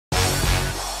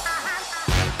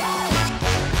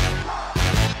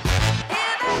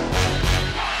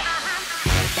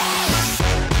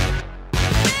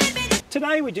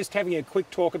Today we're just having a quick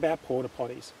talk about porta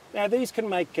potties. Now these can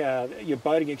make your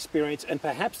boating experience and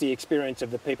perhaps the experience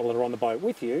of the people that are on the boat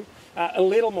with you a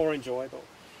little more enjoyable.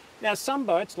 Now some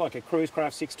boats, like a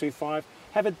Cruisecraft 625,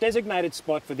 have a designated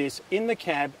spot for this in the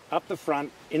cab, up the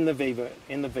front, in the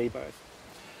V-berth.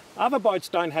 Other boats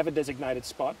don't have a designated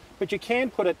spot, but you can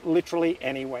put it literally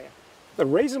anywhere. The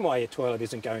reason why your toilet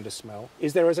isn't going to smell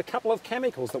is there is a couple of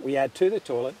chemicals that we add to the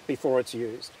toilet before it's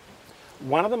used.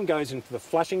 One of them goes into the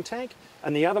flushing tank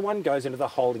and the other one goes into the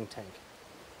holding tank.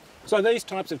 So these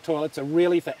types of toilets are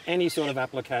really for any sort of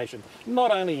application, not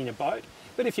only in your boat,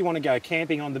 but if you want to go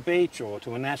camping on the beach or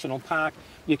to a national park,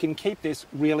 you can keep this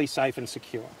really safe and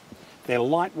secure. They're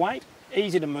lightweight,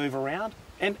 easy to move around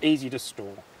and easy to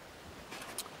store.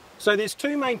 So there's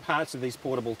two main parts of these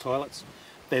portable toilets.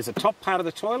 There's the top part of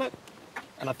the toilet,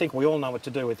 and I think we all know what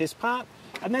to do with this part.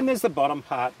 And then there's the bottom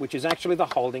part, which is actually the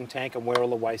holding tank and where all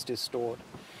the waste is stored.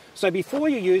 So before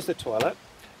you use the toilet,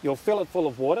 you'll fill it full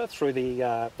of water through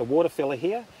the water filler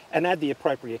here and add the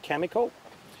appropriate chemical.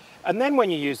 And then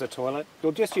when you use the toilet,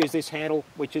 you'll just use this handle,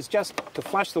 which is just to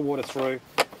flush the water through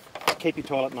to keep your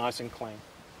toilet nice and clean.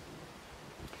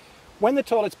 When the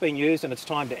toilet's been used and it's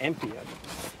time to empty it,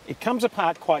 it comes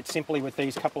apart quite simply with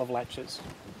these couple of latches.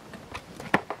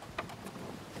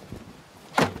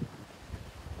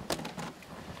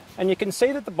 And you can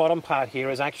see that the bottom part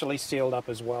here is actually sealed up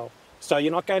as well. So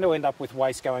you're not going to end up with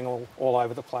waste going all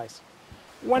over the place.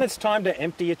 When it's time to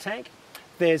empty your tank,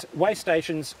 there's waste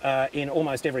stations in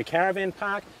almost every caravan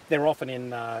park. They're often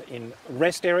in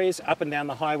rest areas, up and down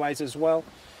the highways as well.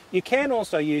 You can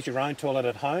also use your own toilet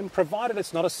at home, provided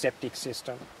it's not a septic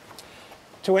system.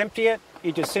 To empty it,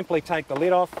 you just simply take the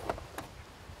lid off,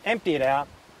 empty it out,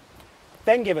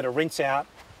 then give it a rinse out,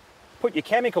 put your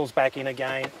chemicals back in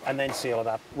again, and then seal it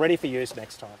up, ready for use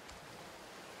next time.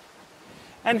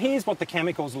 And here's what the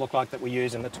chemicals look like that we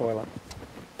use in the toilet.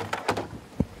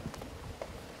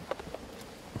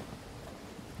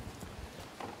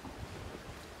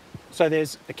 So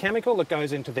there's the chemical that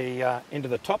goes into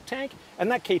the top tank,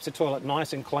 and that keeps the toilet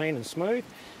nice and clean and smooth.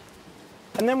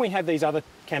 And then we have these other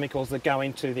chemicals that go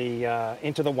into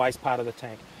the waste part of the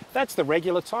tank. That's the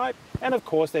regular type, and of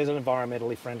course there's an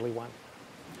environmentally friendly one.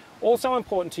 Also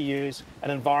important to use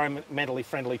an environmentally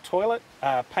friendly toilet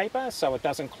paper so it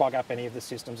doesn't clog up any of the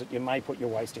systems that you may put your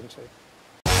waste into.